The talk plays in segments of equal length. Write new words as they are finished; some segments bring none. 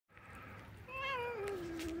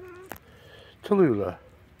Tallulah.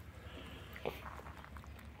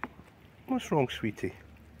 What's wrong, sweetie?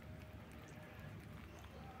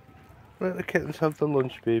 Let the kittens have their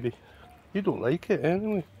lunch, baby. You don't like it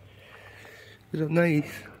anyway. Is it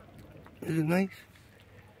nice? Is it nice?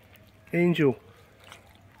 Angel.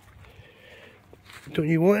 Don't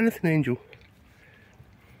you want anything, Angel?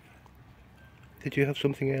 Did you have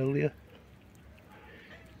something earlier?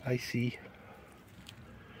 I see.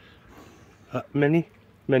 Minnie?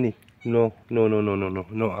 Minnie. No, no, no, no, no, no.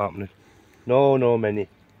 Not happening. No, no, Minnie.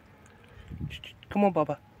 Come on,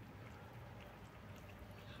 Baba.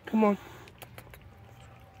 Come on.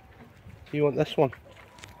 You want this one?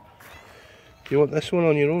 You want this one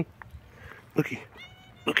on your own? Looky.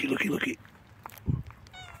 Looky, looky, looky.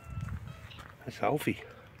 That's Alfie.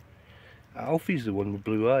 Alfie's the one with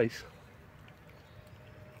blue eyes.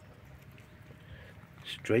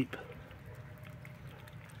 Stripe.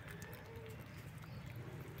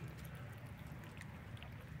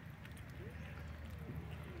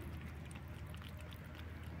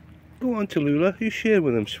 Go on, Tallulah, you share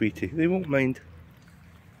with them, sweetie. They won't mind.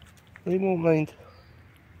 They won't mind.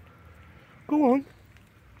 Go on.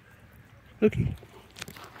 Looky.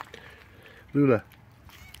 Lula.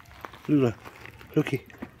 Lula. Looky.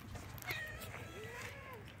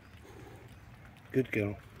 Good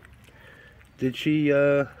girl. Did she,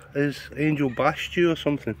 has Angel bashed you or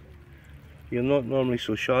something? You're not normally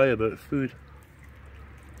so shy about food.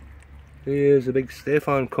 Here's the big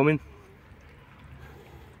Stefan coming.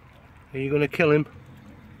 Are you going to kill him?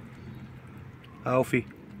 Alfie?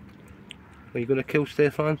 Are you going to kill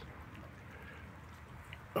Stefan?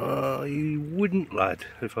 You wouldn't, lad,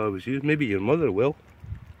 if I was you. Maybe your mother will.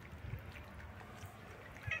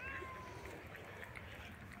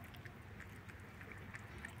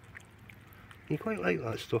 You quite like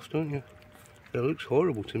that stuff, don't you? It looks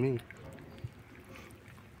horrible to me.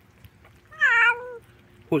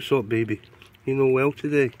 What's up, baby? You know well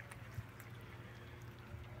today?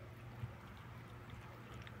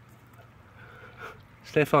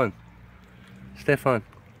 Stefan. Stefan.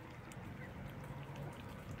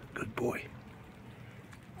 Good boy.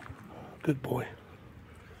 Good boy.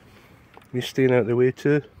 You staying out of the way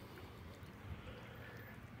too?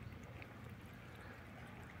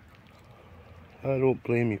 I don't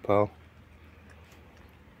blame you, pal.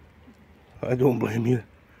 I don't blame you.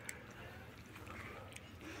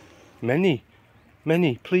 Minnie.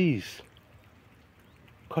 Minnie, please.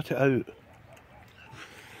 Cut it out.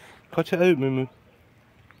 Cut it out, Moo Moo.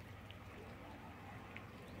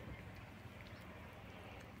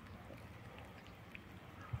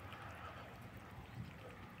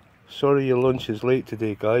 Sorry your lunch is late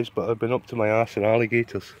today, guys, but I've been up to my ass in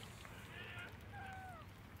alligators.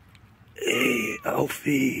 Hey,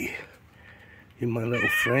 Alfie. You're my little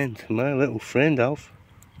friend, Alf.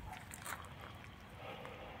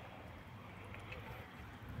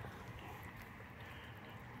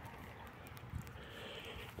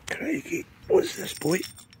 Crikey, what's this, boy?